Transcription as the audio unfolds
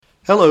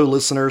Hello,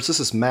 listeners. This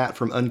is Matt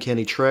from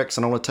Uncanny Treks,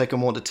 and I want to take a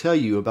moment to tell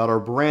you about our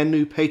brand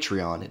new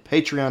Patreon at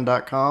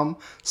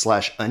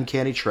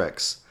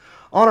patreon.com/uncannytreks.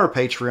 On our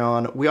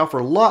Patreon, we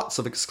offer lots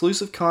of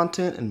exclusive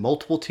content in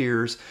multiple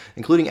tiers,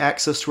 including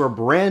access to our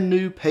brand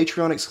new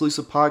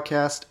Patreon-exclusive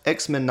podcast,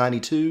 X-Men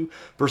 92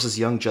 vs.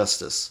 Young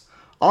Justice.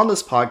 On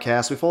this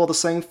podcast, we follow the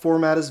same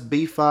format as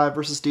B5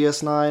 vs.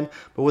 DS9,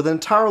 but with an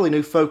entirely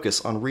new focus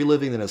on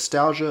reliving the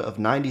nostalgia of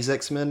 90s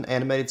X-Men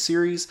animated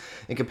series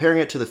and comparing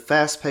it to the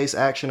fast-paced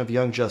action of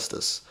Young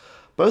Justice.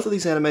 Both of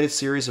these animated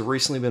series have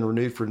recently been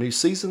renewed for new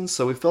seasons,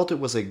 so we felt it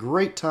was a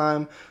great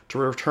time to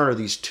return to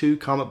these two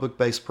comic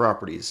book-based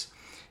properties.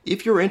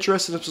 If you're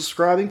interested in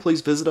subscribing, please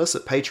visit us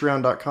at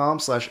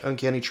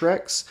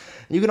patreon.com/uncannytreks,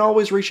 and you can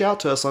always reach out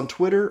to us on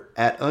Twitter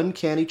at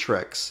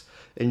uncannytreks.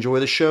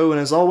 Enjoy the show,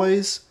 and as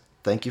always,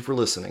 thank you for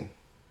listening.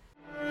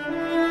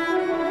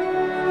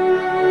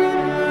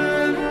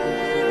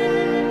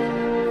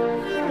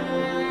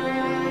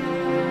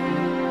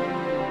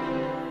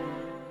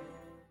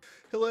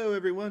 Hello,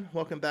 everyone.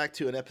 Welcome back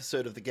to an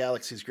episode of the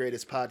Galaxy's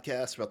Greatest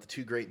Podcast about the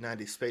two great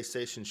 90s space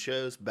station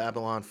shows,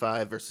 Babylon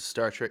 5 versus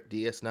Star Trek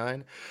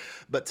DS9.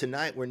 But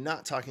tonight, we're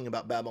not talking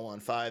about Babylon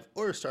 5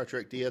 or Star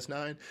Trek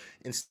DS9.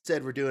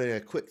 Instead, we're doing a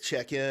quick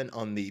check-in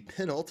on the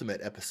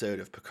penultimate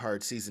episode of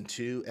Picard Season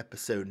 2,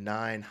 Episode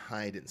 9,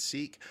 Hide and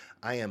Seek.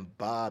 I am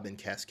Bob in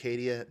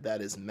Cascadia.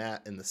 That is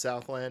Matt in the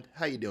Southland.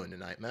 How you doing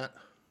tonight, Matt?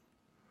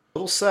 A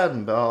little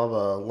saddened, Bob.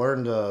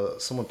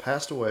 Learned someone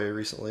passed away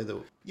recently.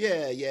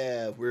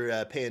 Yeah,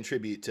 we're paying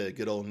tribute to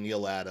good old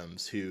Neil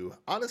Adams, who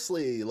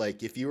honestly,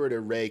 like, if you were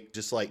to rank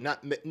just like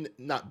not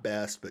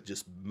best, but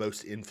just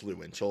most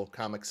influential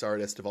comics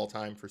artist of all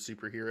time for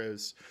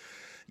superheroes,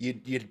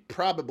 you'd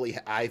probably,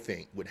 I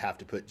think, would have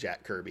to put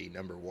Jack Kirby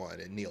number one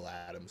and Neil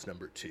Adams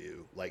number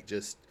two. Like,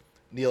 just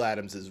Neil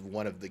Adams is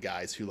one of the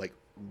guys who like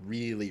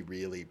really,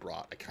 really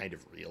brought a kind of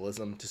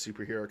realism to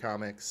superhero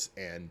comics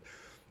and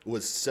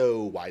was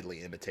so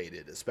widely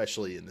imitated,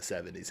 especially in the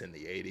 70s and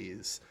the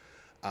 80s.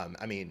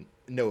 I mean,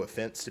 no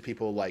offense to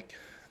people like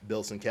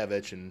Bill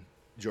Sienkiewicz and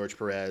George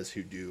Perez,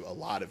 who do a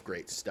lot of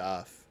great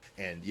stuff,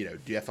 and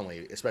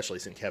definitely, especially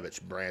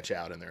Sienkiewicz, branch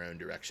out in their own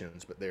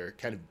directions. But their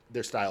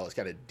style is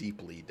kind of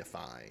deeply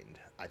defined,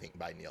 I think,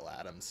 by Neil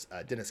Adams.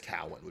 Dennis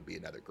Cowan would be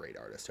another great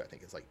artist who I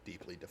think is like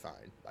deeply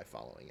defined by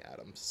following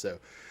Adams. So,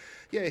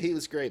 yeah, he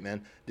was great,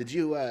 man. Did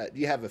you do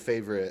you have a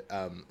favorite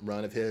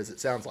run of his? It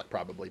sounds like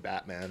probably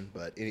Batman,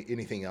 but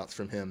anything else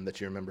from him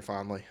that you remember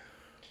fondly?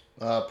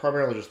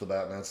 Primarily just the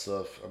Batman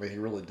stuff. I mean, he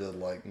really did,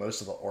 like,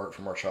 most of the art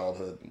from our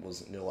childhood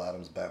was Neil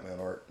Adams'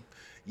 Batman art.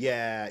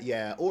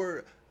 Yeah.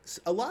 Or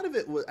a lot of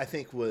it, I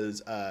think,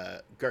 was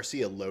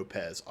Garcia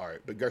Lopez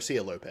art. But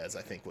Garcia Lopez,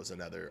 I think, was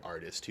another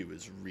artist who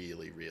was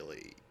really,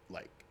 really,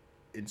 like,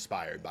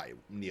 inspired by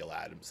Neil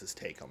Adams'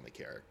 take on the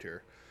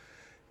character.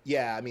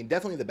 Yeah, I mean,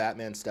 definitely the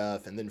Batman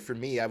stuff. And then for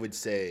me, I would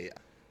say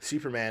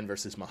Superman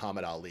versus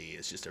Muhammad Ali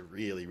is just a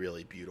really,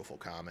 really beautiful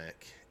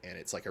comic. And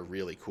it's like a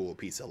really cool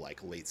piece of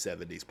like late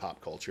 70s pop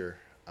culture.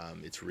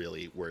 It's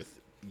really worth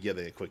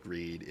giving a quick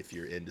read if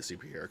you're into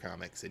superhero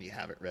comics and you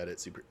haven't read it.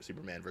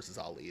 Superman versus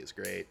Ali is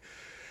great.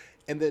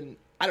 And then,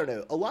 I don't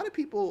know, a lot of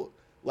people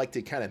like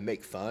to kind of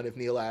make fun of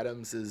Neil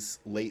Adams'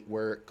 late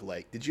work.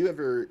 Like, did you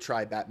ever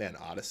try Batman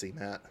Odyssey,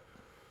 Matt?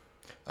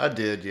 I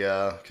did,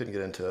 yeah. Couldn't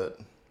get into it.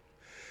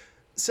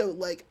 So,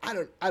 like, I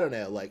don't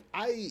know. Like,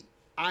 I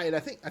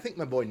think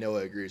my boy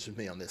Noah agrees with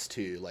me on this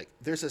too. Like,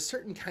 there's a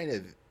certain kind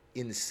of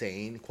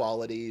insane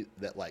quality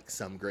that like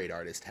some great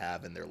artists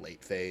have in their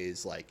late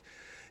phase. Like,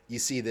 you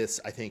see this,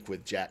 I think,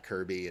 with Jack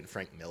Kirby and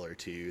Frank Miller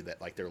too, that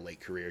like their late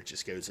career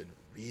just goes in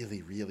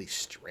really, really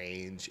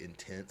strange,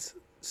 intense,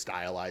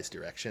 stylized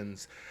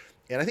directions.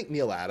 And I think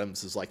Neil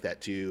Adams is like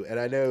that too. And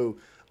I know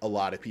a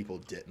lot of people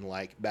didn't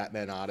like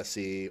Batman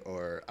Odyssey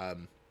or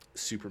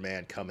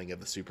Superman Coming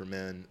of the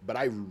Supermen, but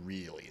I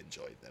really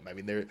enjoyed them. I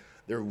mean, they're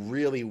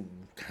really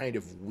kind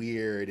of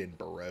weird and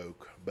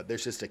baroque, but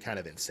there's just a kind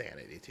of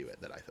insanity to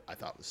it that I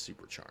thought was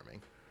super charming.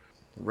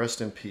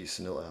 Rest in peace,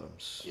 Neil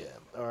Adams. Yeah,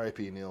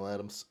 R.I.P. Neil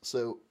Adams.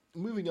 So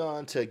moving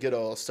on to good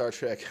old Star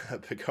Trek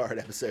Picard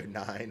Episode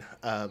 9,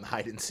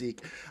 Hide and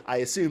Seek. I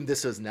assume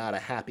this was not a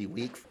happy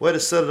week. Way to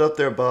set it up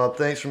there, Bob.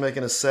 Thanks for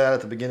making us sad at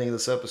the beginning of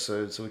this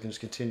episode so we can just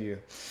continue.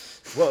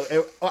 Well,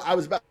 I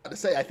was about to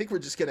say, I think we're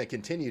just going to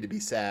continue to be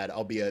sad,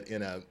 albeit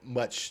in a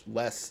much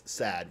less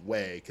sad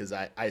way, because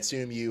I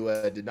assume you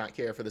did not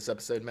care for this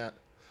episode, Matt?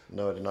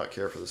 No, I did not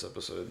care for this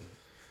episode.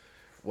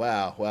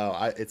 Wow,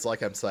 it's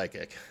like I'm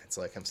psychic.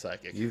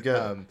 You've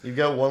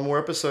got one more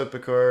episode,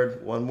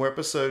 Picard. One more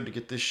episode to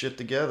get this shit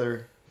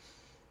together.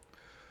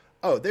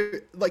 Oh,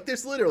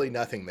 there's literally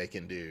nothing they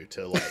can do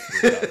to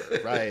like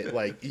recover, right?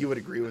 Like, you would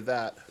agree with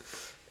that?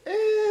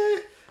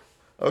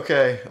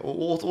 Okay,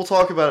 we'll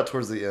talk about it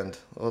towards the end.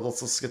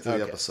 Let's get to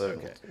the episode.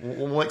 Okay.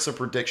 We'll make some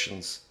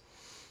predictions.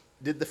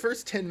 Did the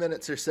first 10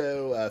 minutes or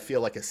so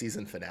feel like a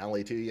season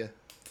finale to you?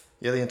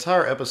 Yeah, the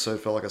entire episode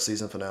felt like a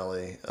season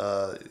finale.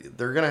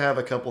 They're going to have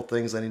a couple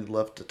things they need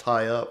left to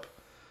tie up.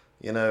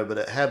 but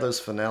it had those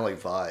finale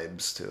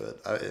vibes to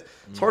it.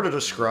 It's hard to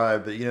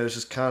describe, but it's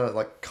just kind of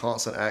like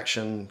constant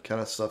action kind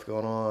of stuff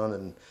going on,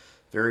 and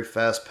very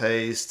fast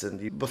paced.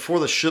 And before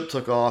the ship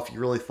took off, you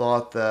really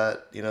thought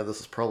that this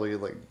is probably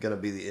like going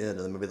to be the end,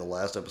 and then maybe the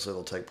last episode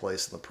will take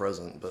place in the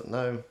present. But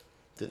no,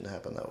 didn't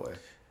happen that way.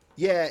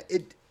 Yeah,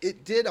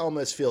 it did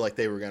almost feel like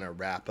they were going to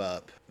wrap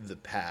up the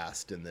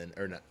past and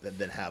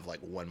then have like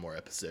one more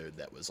episode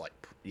that was like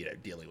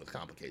dealing with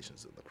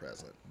complications of the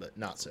present, but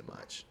not so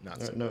much.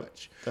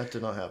 Much. That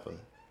did not happen.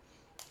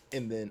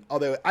 And then,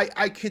 although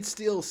I could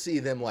still see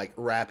them like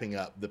wrapping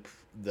up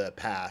the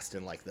past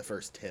in like the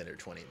first 10 or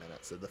 20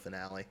 minutes of the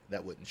finale.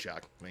 That wouldn't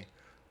shock me.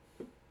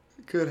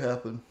 It could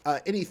happen.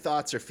 Any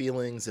thoughts or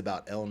feelings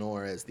about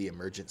Elnor as the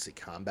emergency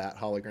combat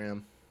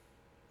hologram?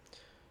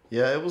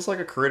 Yeah, it was like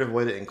a creative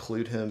way to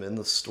include him in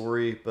the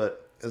story,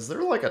 but is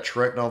there like a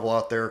Trek novel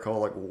out there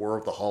called like War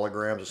of the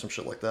Holograms or some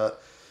shit like that?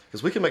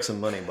 Because we can make some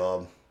money,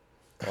 Bob,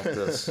 off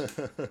this.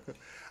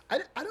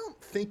 I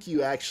don't think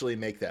you actually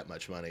make that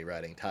much money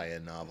writing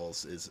tie-in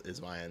novels,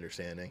 is my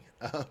understanding,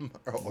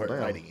 or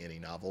writing any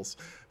novels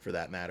for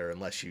that matter,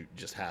 unless you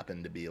just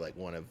happen to be like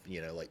one of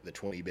like the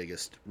 20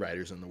 biggest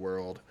writers in the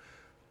world.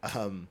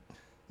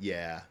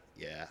 Yeah.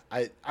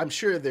 I'm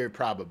sure there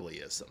probably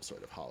is some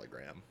sort of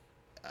hologram.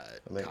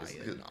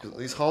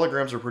 These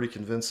holograms are pretty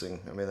convincing.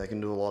 I mean, they can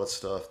do a lot of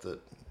stuff that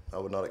I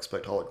would not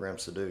expect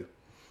holograms to do.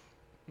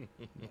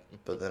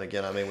 But then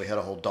again, I mean, we had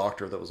a whole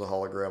doctor that was a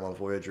hologram on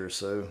Voyager,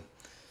 so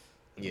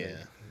yeah,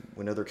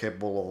 we know they're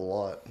capable of a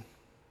lot.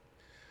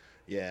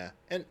 Yeah,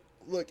 and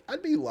look,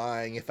 I'd be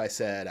lying if I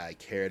said I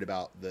cared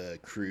about the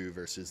crew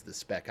versus the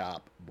Spec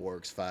Op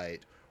Borgs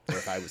fight, or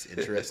if I was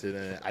interested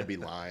in it. I'd be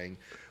lying.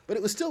 But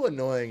it was still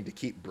annoying to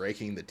keep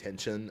breaking the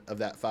tension of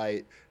that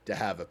fight, to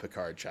have a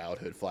Picard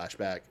childhood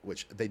flashback,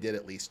 which they did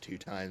at least 2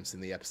 times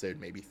in the episode,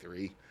 maybe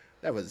 3.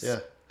 That was... Yeah.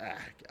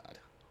 God.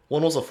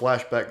 One was a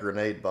flashback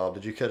grenade, Bob.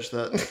 Did you catch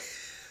that?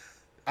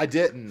 I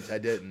didn't.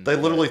 They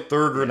literally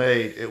threw a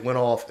grenade, it went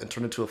off, and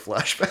turned into a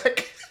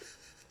flashback.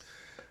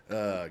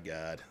 Oh,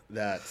 God.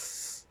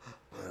 That's...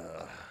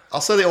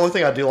 I'll say the only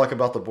thing I do like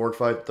about the Borg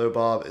fight, though,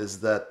 Bob,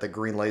 is that the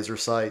green laser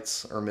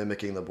sights are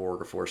mimicking the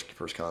Borg of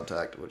First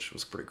Contact, which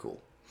was pretty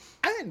cool.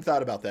 I hadn't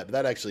thought about that, but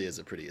that actually is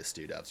a pretty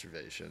astute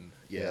observation.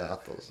 Yeah. I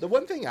The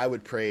one thing I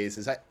would praise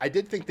is I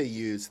did think they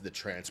used the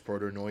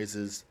transporter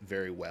noises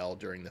very well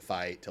during the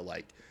fight to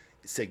like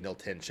signal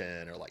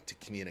tension or like to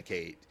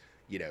communicate,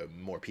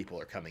 more people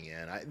are coming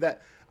in.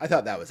 I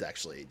thought that was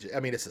actually, I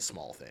mean, it's a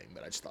small thing,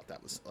 but I just thought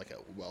that was like a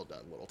well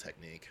done little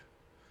technique.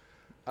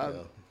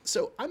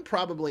 So I'm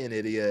probably an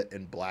idiot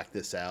and blacked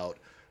this out,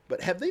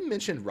 but have they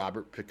mentioned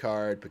Robert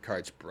Picard,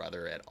 Picard's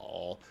brother, at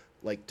all?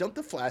 Like, don't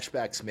the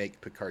flashbacks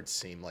make Picard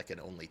seem like an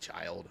only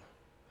child?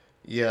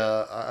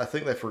 Yeah, I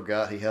think they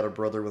forgot he had a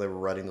brother when they were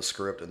writing the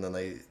script, and then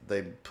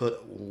they put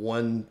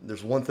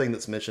there's one thing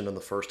that's mentioned in the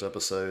first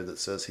episode that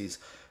says he's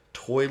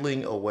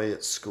toiling away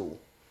at school.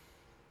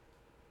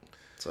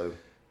 So,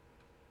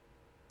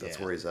 that's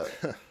where he's at.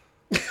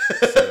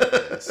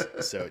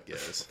 So it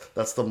goes.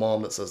 That's the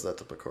mom that says that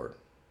to Picard.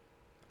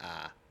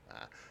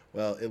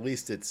 Well, at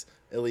least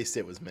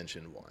it was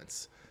mentioned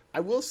once. I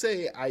will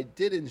say I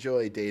did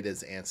enjoy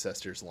Data's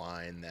ancestors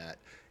line that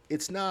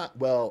it's not,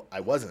 well,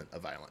 I wasn't a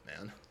violent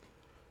man.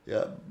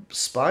 Yeah,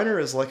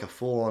 Spiner is like a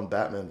full-on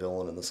Batman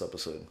villain in this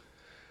episode.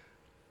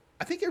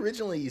 I think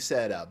originally you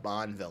said a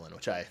Bond villain,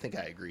 which I think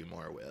I agree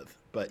more with.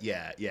 But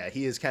yeah,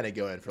 he is kind of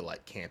going for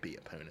like campy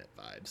opponent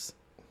vibes.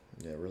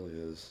 Yeah, it really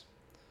is.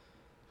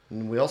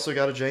 And we also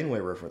got a Janeway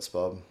reference,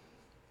 Bob.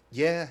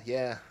 Yeah.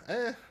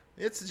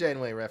 It's a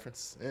Janeway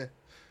reference.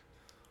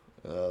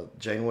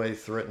 Janeway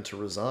threatened to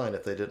resign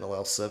if they didn't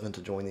allow Seven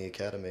to join the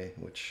Academy,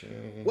 which...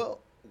 Well,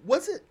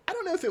 was it? I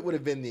don't know if it would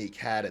have been the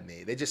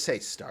Academy. They just say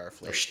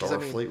Starfleet. Or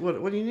Starfleet.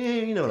 What do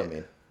you know what I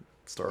mean?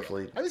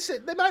 Starfleet. Yeah. I would say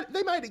they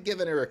might have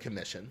given her a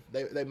commission.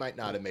 They might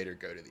not have made her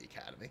go to the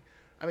Academy.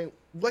 I mean,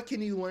 what can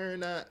you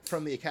learn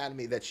from the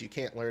Academy that you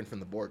can't learn from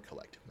the Borg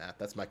Collective, Matt?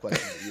 That's my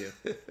question to you.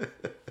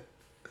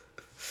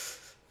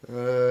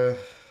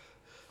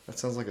 That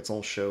sounds like its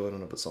own show in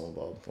and of its own,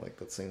 Bob. Like,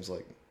 that seems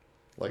like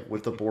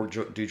would the Borg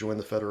do join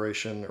the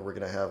Federation? Are we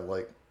going to have,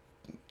 like,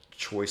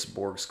 choice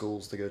Borg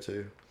schools to go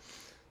to?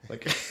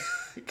 Like,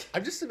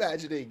 I'm just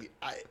imagining,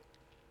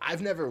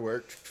 I've never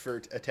worked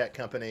for a tech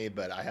company,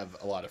 but I have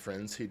a lot of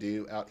friends who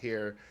do out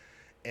here.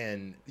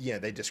 And,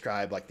 they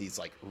describe, like, these,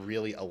 like,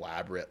 really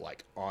elaborate,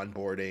 like,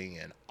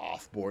 onboarding and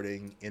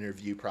offboarding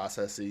interview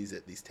processes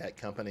at these tech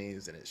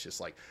companies. And it's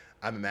just, like,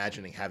 I'm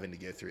imagining having to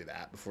go through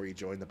that before you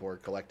join the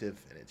Borg Collective.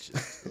 And it's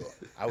just,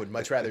 I would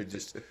much rather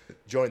just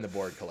join the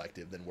Borg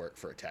Collective than work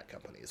for a tech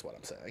company is what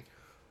I'm saying.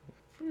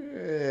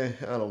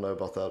 I don't know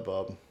about that,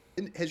 Bob.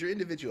 Has your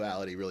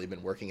individuality really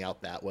been working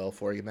out that well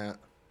for you, Matt?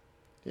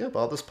 Yeah,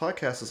 Bob, this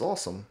podcast is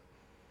awesome.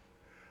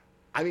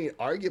 I mean,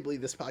 arguably,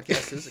 this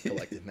podcast is a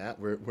collective, Matt.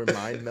 We're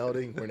mind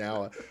melding.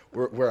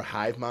 We're a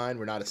hive mind.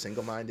 We're not a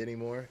single mind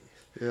anymore.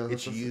 Yeah,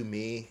 it's you,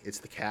 me. It's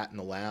the cat in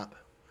the lap.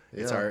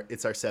 Yeah.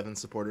 It's our 7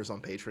 supporters on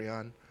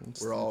Patreon.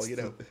 We're all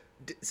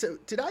So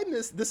did I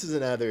miss? This is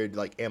another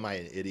like, am I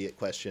an idiot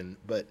question?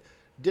 But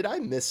did I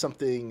miss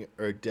something,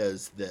 or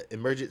does the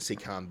emergency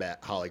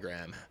combat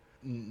hologram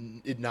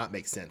it not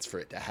make sense for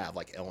it to have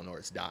like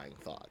Eleanor's dying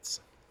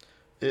thoughts?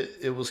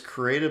 It was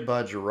created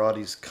by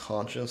Girardi's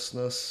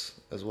consciousness,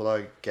 is what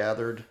I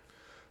gathered.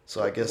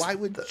 So I But guess why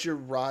would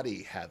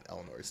Girardi have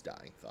Eleanor's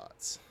dying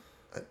thoughts?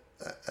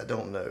 I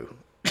don't know.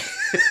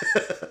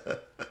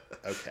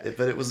 Okay.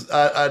 But it was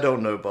I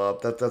don't know,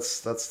 Bob. That's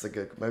the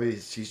good. Maybe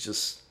she's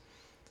just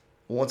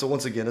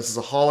once again. This is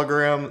a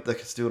hologram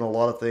that's doing a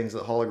lot of things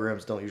that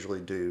holograms don't usually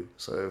do.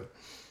 So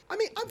I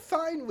mean, I'm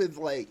fine with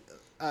like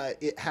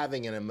it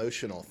having an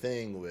emotional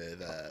thing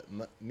with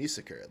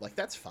Musiker. Like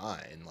that's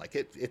fine. Like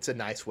it's a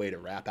nice way to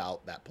wrap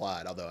out that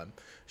plot. Although I'm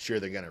sure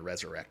they're gonna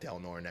resurrect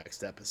Eleanor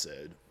next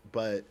episode.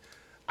 But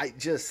I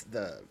just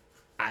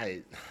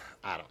I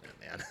don't know,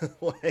 man.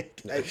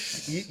 Like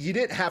you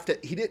didn't have to.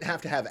 He didn't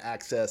have to have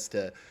access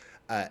to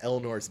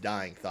Eleanor's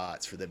dying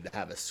thoughts for them to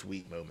have a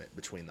sweet moment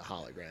between the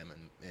hologram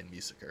and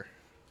Musiker.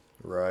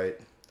 right.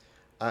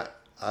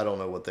 I don't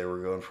know what they were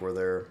going for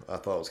there. I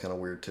thought it was kind of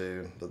weird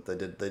too, but they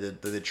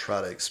did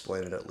try to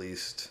explain it at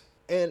least.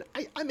 And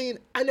I mean,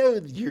 I know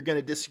you're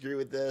gonna disagree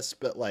with this,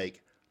 but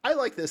like I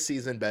like this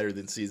season better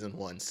than season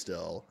one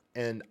still.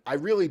 And I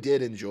really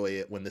did enjoy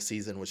it when the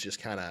season was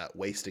just kind of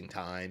wasting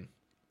time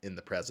in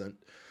the present.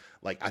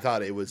 Like I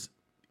thought it was,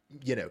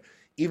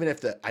 even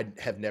if I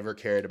have never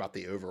cared about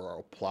the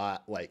overall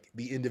plot, like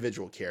the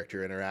individual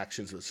character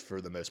interactions was for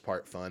the most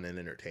part fun and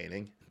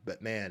entertaining.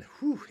 But man,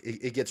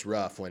 it gets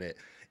rough when it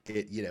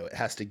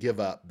has to give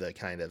up the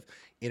kind of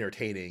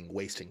entertaining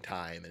wasting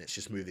time, and it's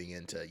just moving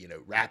into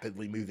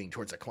rapidly moving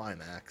towards a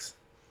climax.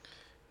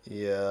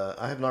 Yeah,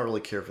 I have not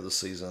really cared for the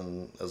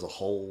season as a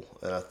whole,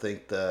 and I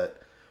think that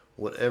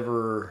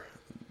whatever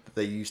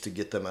they used to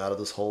get them out of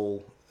this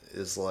hole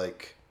is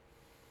like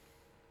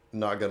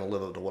not going to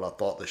live up to what I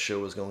thought the show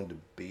was going to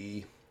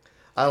be.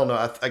 I don't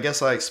know. I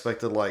guess I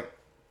expected like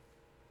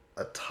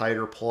a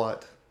tighter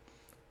plot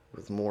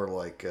with more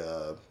like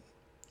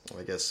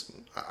I guess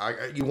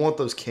you want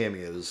those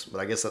cameos,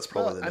 but I guess that's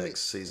probably the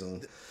next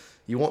season.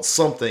 You want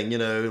something, a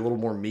little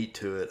more meat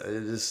to it.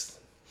 It just.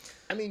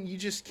 I mean, you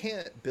just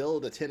can't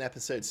build a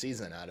 10-episode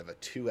season out of a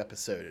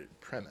 2-episode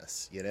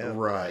premise,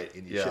 Right.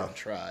 And you shouldn't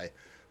try.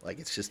 Like,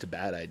 it's just a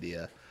bad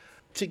idea.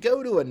 To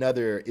go to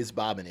another is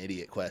Bob an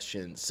idiot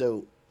question.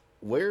 So,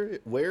 where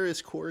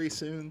is Corey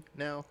Soong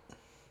now?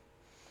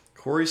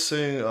 Corey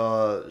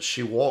Soong,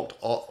 she walked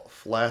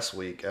off last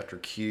week after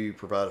Q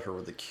provided her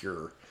with a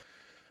cure.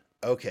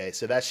 Okay,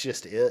 so that's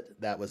just it.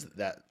 That was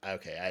that.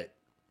 Okay,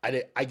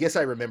 I guess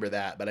I remember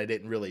that, but I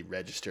didn't really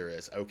register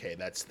as okay.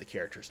 That's the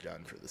character's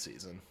done for the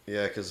season.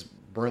 Yeah, because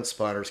Brent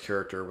Spiner's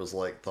character was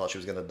like thought she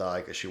was gonna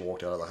die because she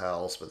walked out of the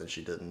house, but then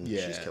she didn't.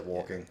 Yeah, she just kept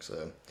walking. Yeah.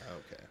 So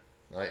okay,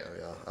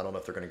 I don't know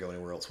if they're gonna go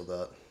anywhere else with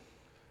that.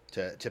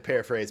 To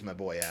paraphrase my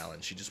boy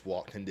Alan, she just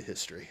walked into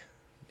history.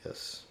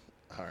 Yes.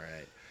 All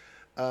right.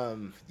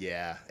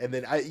 Yeah, and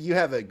then you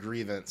have a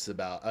grievance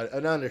about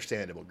an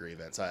understandable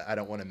grievance. I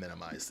don't want to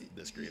minimize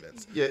this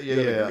grievance. Yeah.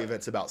 A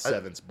grievance about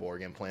Seven's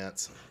Borg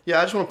implants. Yeah,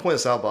 I just want to point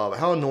this out, Bob.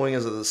 How annoying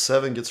is it that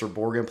Seven gets her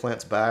Borg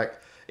implants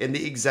back in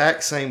the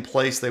exact same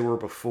place they were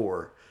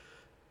before,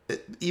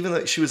 even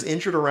though she was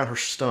injured around her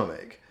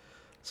stomach.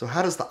 So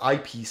how does the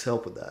eyepiece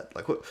help with that?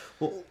 Like,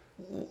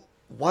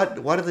 why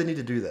do they need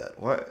to do that?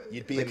 Why?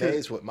 You'd be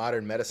amazed what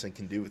modern medicine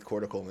can do with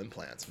cortical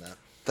implants, Matt.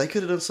 They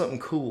could have done something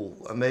cool.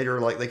 I made her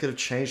they could have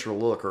changed her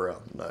look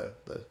around. No,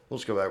 we'll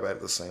just go back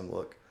to the same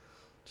look.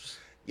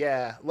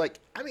 Yeah, like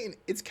I mean,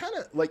 it's kind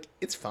of like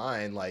it's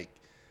fine. Like,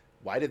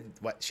 why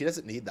she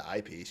doesn't need the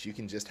eyepiece? You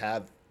can just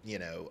have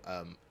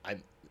I'm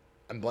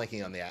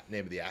blanking on the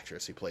name of the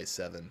actress who plays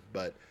Seven,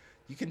 but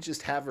you can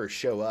just have her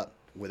show up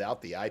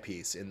without the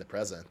eyepiece in the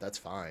present. That's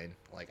fine.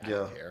 Like I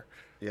don't care.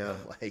 Yeah,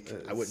 like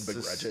I wouldn't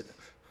begrudge it.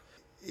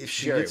 If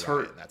she gets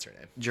hurt, that's her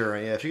name.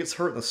 Jerry. Yeah, if she gets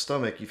hurt in the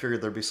stomach, you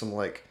figured there'd be some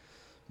like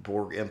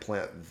Borg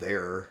implant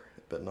there,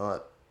 but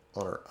not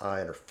on her eye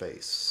and her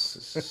face.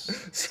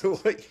 So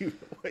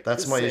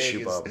that's my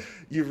issue, Bob.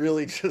 You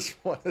really just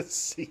want to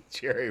see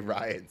Jerry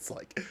Ryan's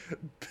like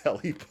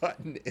belly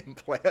button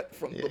implant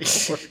from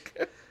the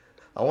Borg.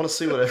 I want to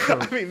see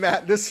whatever. I mean,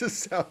 Matt, this is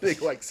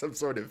sounding like some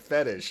sort of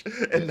fetish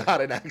and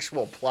not an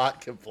actual plot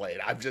complaint.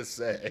 I'm just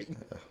saying.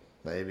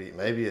 Maybe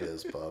it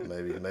is, Bob.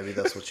 Maybe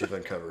that's what you've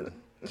uncovered.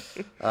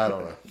 I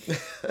don't know.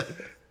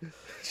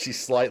 She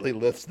slightly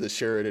lifts the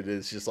shirt, and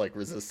it's just like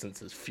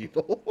resistance is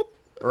futile.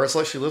 Or it's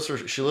like she lifts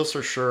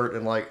her shirt,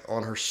 and like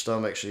on her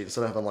stomach, she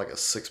instead of having like a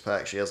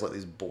 6-pack, she has like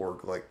these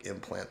Borg like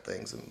implant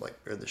things, and like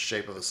in the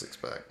shape of a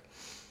 6-pack.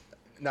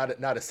 Not a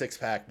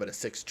 6-pack, but a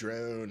 6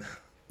 drone.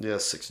 Yeah,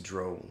 6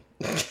 drone.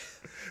 All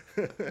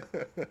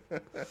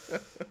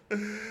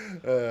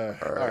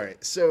right.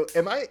 So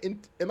am I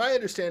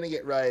understanding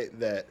it right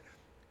that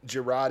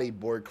Girardi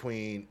Borg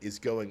Queen is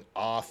going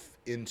off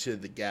into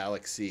the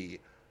galaxy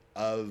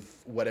of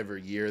whatever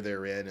year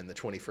they're in the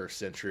 21st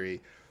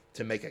century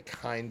to make a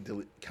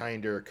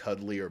kinder,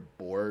 cuddlier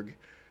Borg?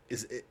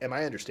 Am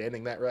I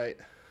understanding that right?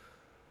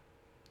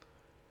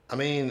 I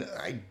mean,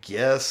 I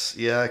guess,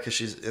 yeah, because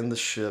she's in the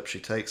ship. She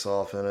takes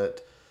off in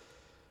it.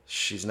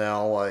 She's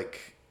now,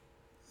 like,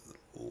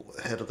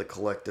 head of the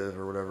collective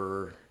or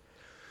whatever.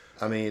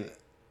 I mean,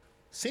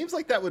 Seems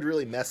like that would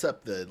really mess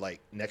up the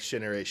like next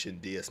generation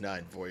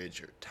DS9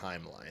 Voyager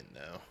timeline,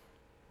 though.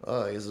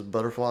 it's a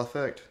butterfly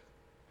effect.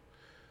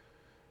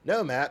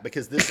 No, Matt,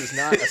 because this is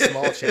not a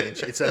small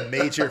change. It's a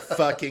major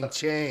fucking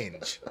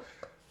change.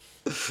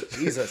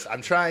 Jesus,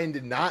 I'm trying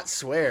to not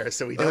swear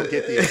so we don't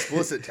get the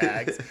explicit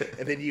tags,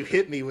 and then you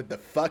hit me with the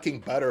fucking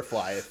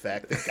butterfly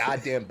effect, the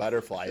goddamn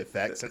butterfly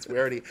effect. Since we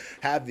already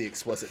have the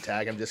explicit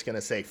tag, I'm just gonna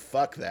say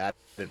fuck that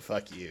and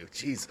fuck you.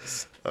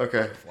 Jesus. Okay.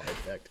 Butterfly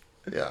effect.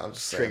 Yeah, I'm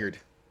just saying. Triggered.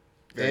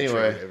 Very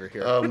Anyway, triggered over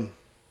here.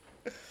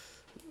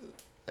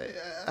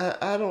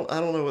 I don't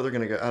know where they're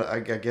gonna go. I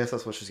guess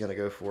that's what she's gonna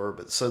go for.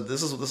 But so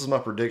this is my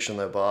prediction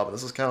though, Bob. And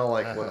this is kind of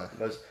like what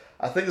most.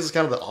 I think this is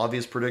kind of the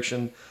obvious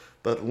prediction.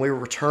 But when we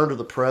return to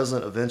the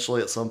present,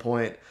 eventually at some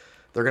point,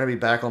 they're gonna be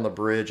back on the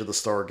bridge of the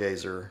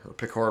Stargazer. Or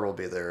Picard will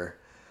be there,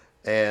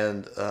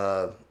 and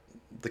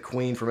the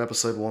Queen from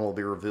Episode 1 will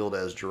be revealed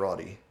as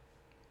Jurati.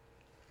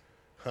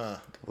 Huh.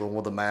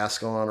 With the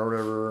mask on or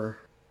whatever.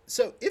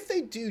 So if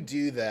they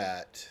do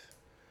that,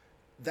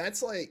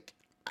 that's like,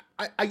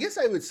 I guess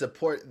I would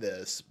support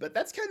this, but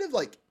that's kind of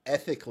like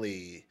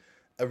ethically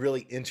a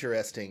really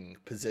interesting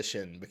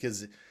position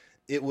because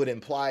it would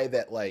imply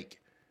that like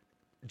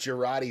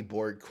Jurati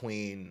Borg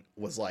Queen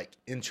was like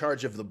in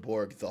charge of the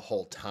Borg the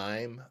whole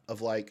time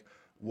of like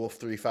Wolf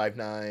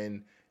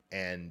 359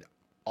 and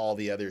all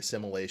the other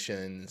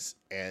simulations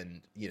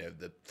and, you know,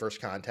 the First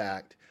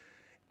Contact,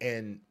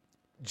 and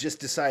just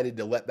decided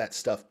to let that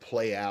stuff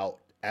play out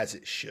as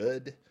it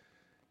should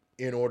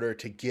in order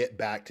to get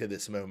back to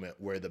this moment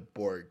where the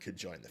Borg could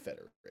join the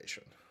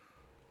Federation.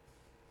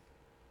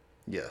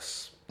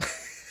 Yes.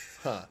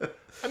 Huh.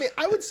 I mean,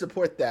 I would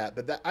support that,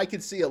 but I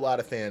could see a lot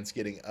of fans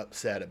getting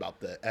upset about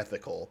the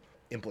ethical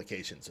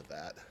implications of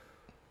that.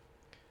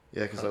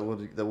 Yeah, because that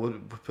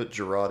would put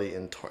Jurati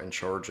in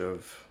charge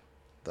of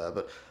that.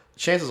 But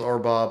chances are,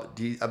 Bob,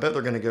 I bet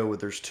they're going to go with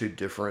there's two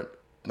different,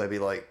 maybe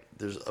like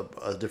there's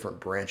a different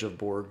branch of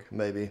Borg,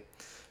 maybe,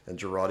 and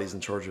Jurati's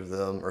in charge of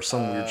them, or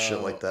some weird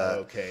shit like that.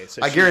 Okay,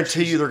 so I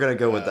guarantee you they're going to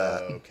go with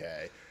that.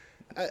 Okay.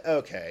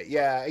 Okay,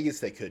 yeah, I guess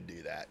they could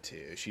do that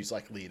too. She's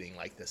like leading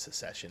like the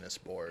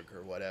secessionist Borg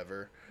or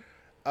whatever.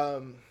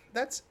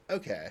 That's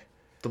okay.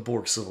 The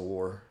Borg Civil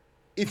War.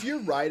 If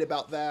you're right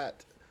about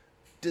that,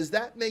 does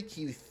that make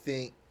you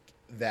think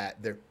that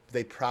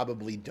they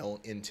probably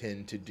don't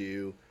intend to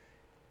do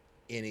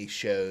any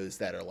shows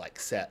that are like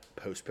set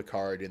post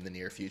Picard in the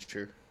near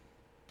future?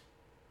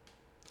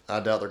 I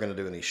doubt they're going to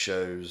do any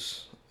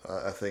shows.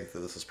 I think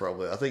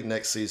that I think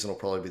next season will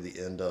probably be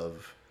the end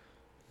of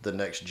the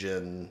next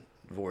gen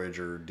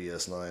Voyager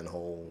DS9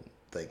 whole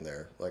thing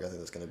there. Like, I think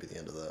that's going to be the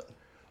end of that.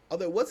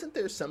 Although, wasn't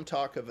there some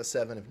talk of a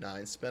 7 of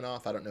 9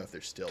 spinoff? I don't know if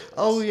there still is.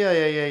 Oh, yeah.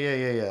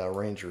 A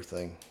Ranger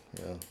thing.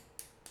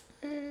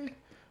 Yeah.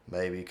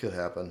 Maybe. Could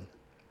happen.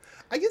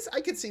 I guess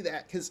I could see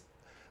that because,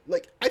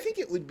 like, I think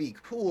it would be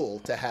cool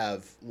to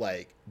have,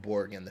 like,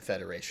 Borg in the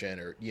Federation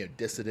or, you know,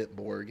 dissident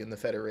Borg in the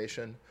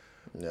Federation.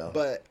 Yeah.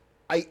 But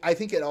I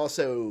think it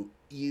also,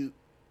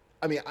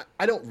 I mean,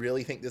 I don't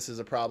really think this is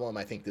a problem.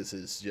 I think this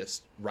is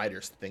just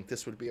writers think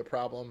this would be a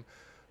problem.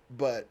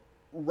 But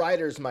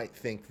writers might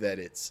think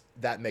that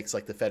that makes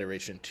like the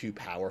Federation too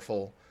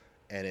powerful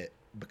and it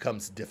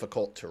becomes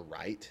difficult to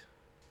write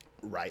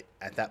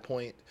at that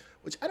point,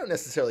 which I don't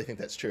necessarily think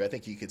that's true. I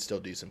think you could still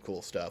do some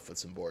cool stuff with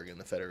some Borg in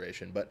the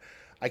Federation, but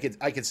I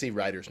could see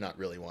writers not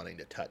really wanting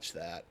to touch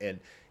that. And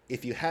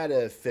if you had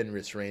a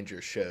Fenris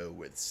Ranger show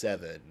with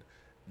 7,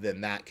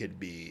 then that could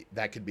be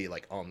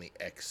like on the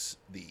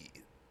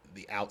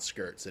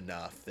outskirts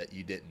enough that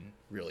you didn't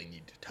really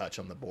need to touch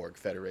on the Borg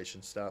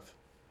Federation stuff.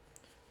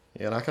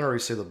 Yeah, and I can already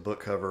see the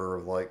book cover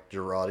of like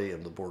Jurati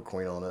and the Borg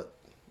Queen on it,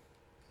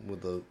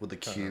 with the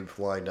cube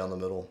flying down the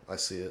middle. I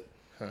see it.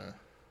 Huh.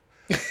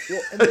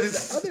 Well, and then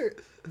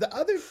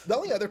the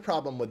only other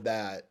problem with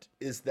that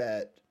is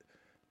that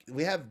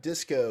we have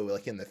disco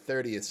like in the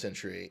 30th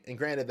century, and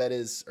granted that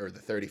is, or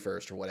the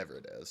 31st or whatever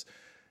it is.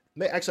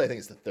 Actually, I think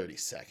it's the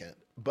 32nd,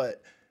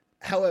 but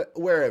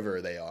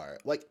wherever they are,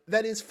 like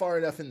that is far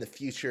enough in the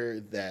future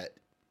that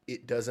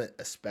it doesn't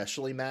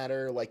especially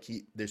matter. Like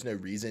there's no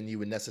reason you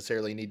would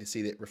necessarily need to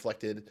see it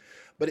reflected,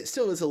 but it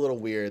still is a little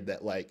weird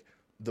that like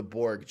the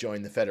Borg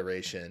joined the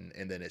Federation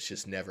and then it's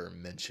just never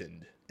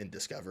mentioned in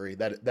Discovery.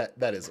 That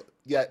is,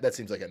 yeah, that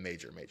seems like a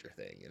major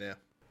thing, you know?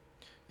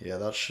 Yeah,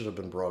 that should have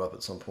been brought up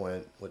at some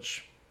point,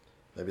 which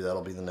maybe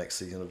that'll be the next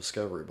season of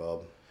Discovery,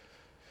 Bob.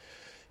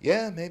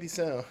 Yeah, maybe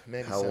so.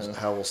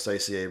 How will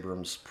Stacey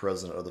Abrams,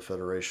 president of the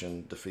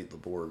Federation, defeat the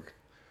Borg?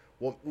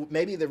 Well,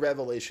 maybe the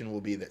revelation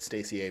will be that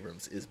Stacey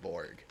Abrams is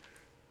Borg.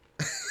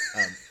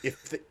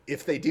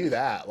 If they do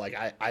that, like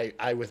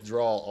I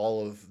withdraw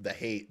all of the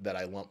hate that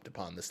I lumped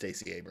upon the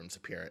Stacey Abrams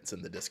appearance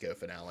in the disco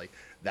finale.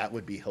 That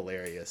would be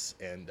hilarious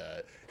and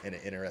an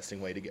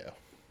interesting way to go.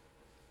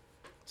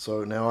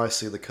 So now I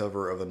see the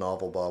cover of a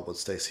novel, Bob, with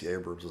Stacey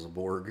Abrams as a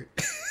Borg.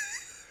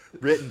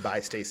 Written by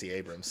Stacey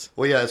Abrams.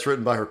 Well, yeah, it's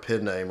written by her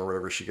pen name or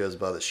whatever she goes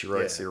by that she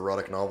writes Yeah. the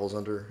erotic novels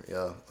under.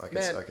 Yeah, I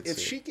could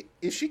see.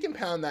 If she can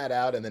pound that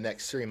out in the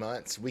next 3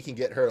 months, we can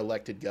get her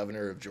elected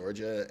governor of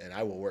Georgia, and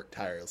I will work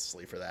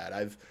tirelessly for that.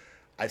 I've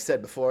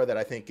said before that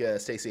I think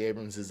Stacey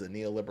Abrams is a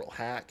neoliberal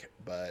hack,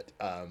 but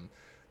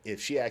if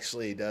she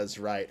actually does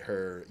write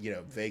her,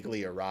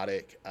 vaguely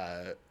erotic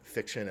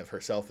fiction of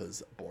herself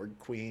as Borg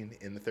Queen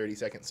in the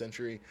 32nd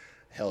century,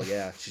 hell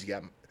yeah, she's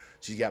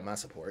got my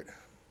support.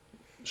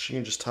 She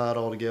can just tie it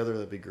all together.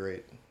 That'd be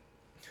great.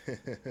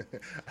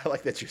 I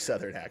like that your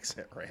Southern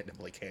accent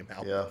randomly came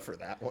out for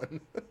that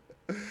one.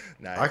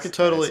 Nice. I could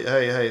totally.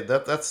 Nice. Hey,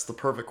 that's the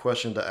perfect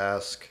question to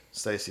ask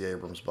Stacey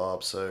Abrams,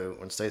 Bob. So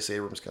when Stacey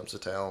Abrams comes to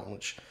town,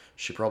 which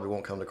she probably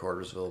won't come to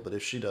Cartersville, but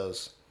if she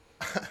does,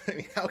 I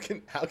mean, how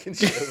can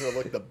she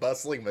overlook the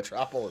bustling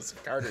metropolis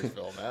of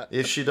Cartersville, Matt?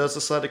 If she does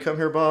decide to come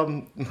here, Bob,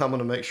 I'm going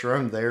to make sure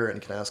I'm there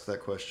and can ask that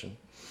question.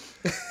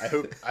 I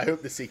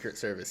hope the Secret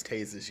Service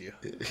tases you.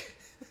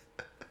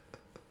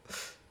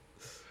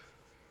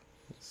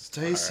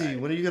 Stacy, right.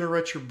 When are you going to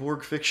write your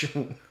Borg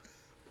fiction?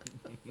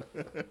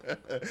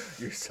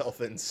 Your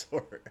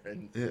self-insert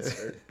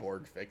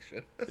Borg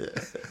fiction.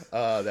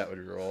 Yeah. That would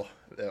rule.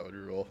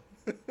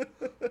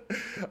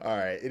 All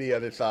right. Any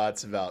other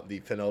thoughts about the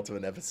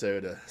penultimate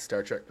episode of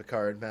Star Trek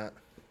Picard, Matt?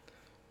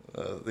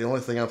 The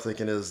only thing I'm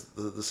thinking is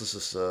this is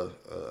just a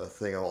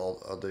thing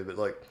I'll do, but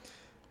like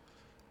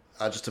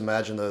I just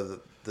imagine though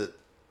that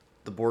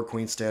the Borg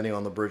Queen standing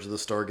on the bridge of the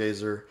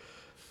Stargazer,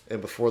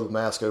 and before the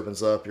mask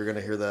opens up, you're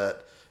gonna hear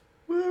that.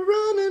 We're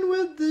running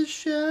with the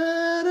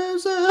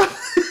shadows up.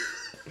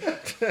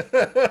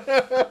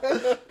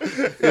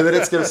 And then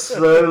it's going to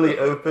slowly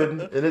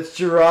open, and it's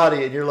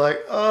Girardi, and you're like,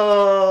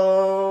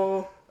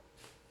 oh.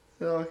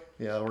 Yeah,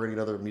 we're going to get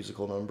another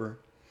musical number.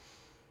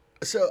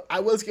 So I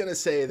was going to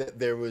say that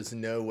there was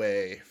no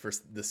way for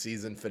the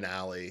season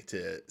finale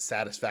to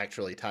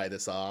satisfactorily tie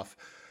this off.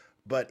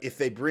 But if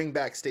they bring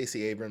back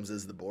Stacey Abrams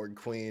as the Borg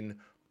Queen,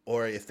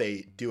 or if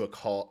they do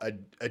a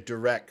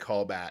direct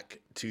callback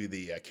to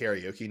the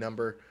karaoke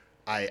number,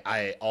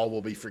 I all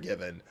will be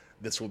forgiven.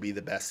 This will be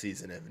the best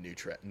season of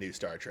new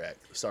Star Trek.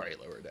 Sorry,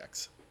 Lower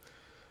Decks.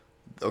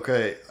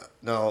 Okay,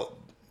 now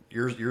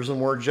yours are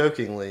more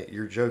jokingly.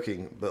 You're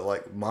joking, but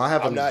like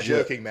I'm not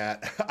joking,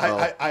 Matt.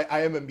 Oh.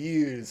 I am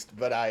amused,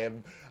 but I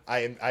am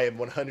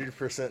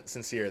 100%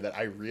 sincere that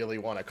I really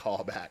want to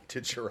call back to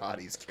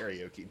Girardi's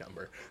karaoke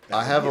number.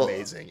 That would be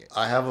amazing.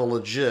 I have a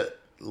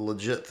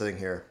legit thing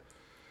here.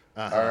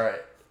 Uh-huh. All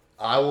right,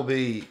 I will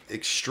be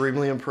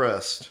extremely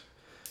impressed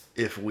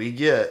if we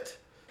get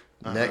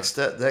next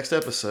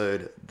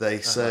episode. They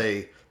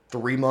say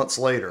 3 months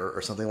later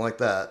or something like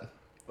that.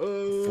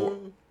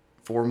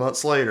 4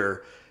 months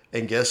later,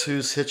 and guess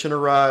who's hitching a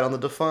ride on the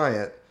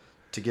Defiant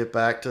to get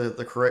back to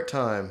the correct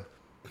time?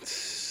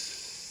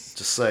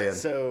 Just saying.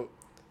 So,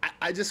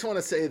 I just want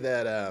to say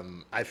that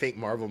I think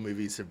Marvel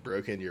movies have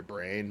broken your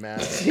brain,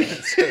 Matt.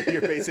 So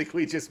you're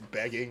basically just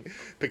begging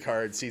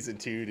Picard season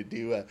 2 to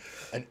do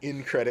an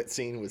in-credit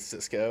scene with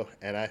Sisko,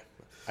 and I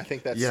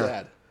think that's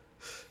sad.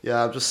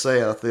 Yeah, I'm just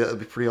saying. I think that'd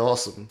be pretty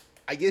awesome.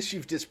 I guess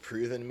you've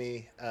disproven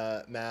me,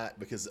 Matt,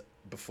 because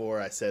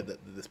before I said that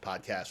this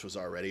podcast was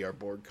already our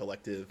Borg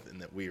collective and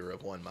that we were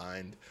of one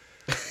mind.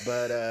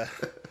 But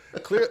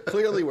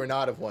clearly we're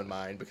not of one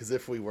mind, because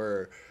if we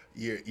were,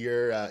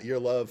 your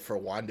love for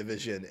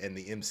WandaVision and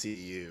the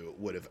MCU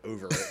would have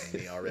overwritten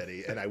me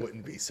already, and I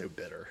wouldn't be so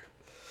bitter.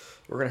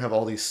 We're going to have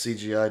all these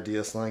CGI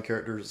DS9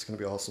 characters. It's going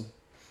to be awesome.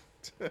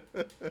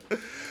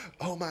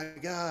 Oh my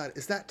God,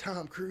 is that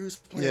Tom Cruise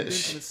playing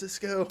Benjamin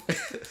Sisko?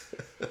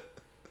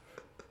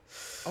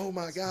 Oh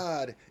my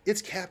God,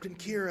 it's Captain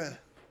Kira.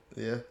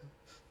 Yeah,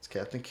 it's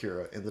Captain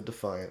Kira in the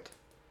Defiant.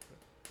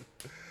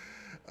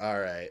 All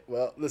right.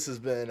 Well, this has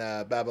been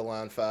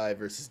Babylon 5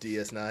 versus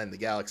DS9, the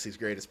galaxy's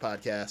greatest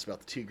podcast about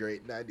the two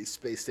great 90s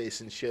space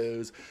station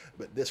shows.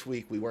 But this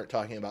week we weren't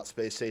talking about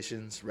space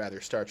stations, rather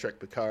Star Trek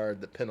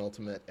Picard, the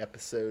penultimate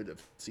episode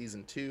of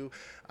Season 2.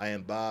 I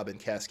am Bob in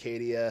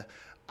Cascadia.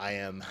 I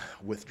am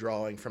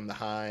withdrawing from the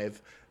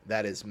Hive.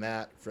 That is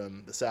Matt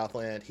from the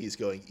Southland. He's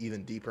going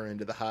even deeper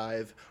into the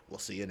Hive. We'll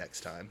see you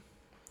next time.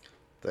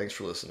 Thanks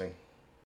for listening.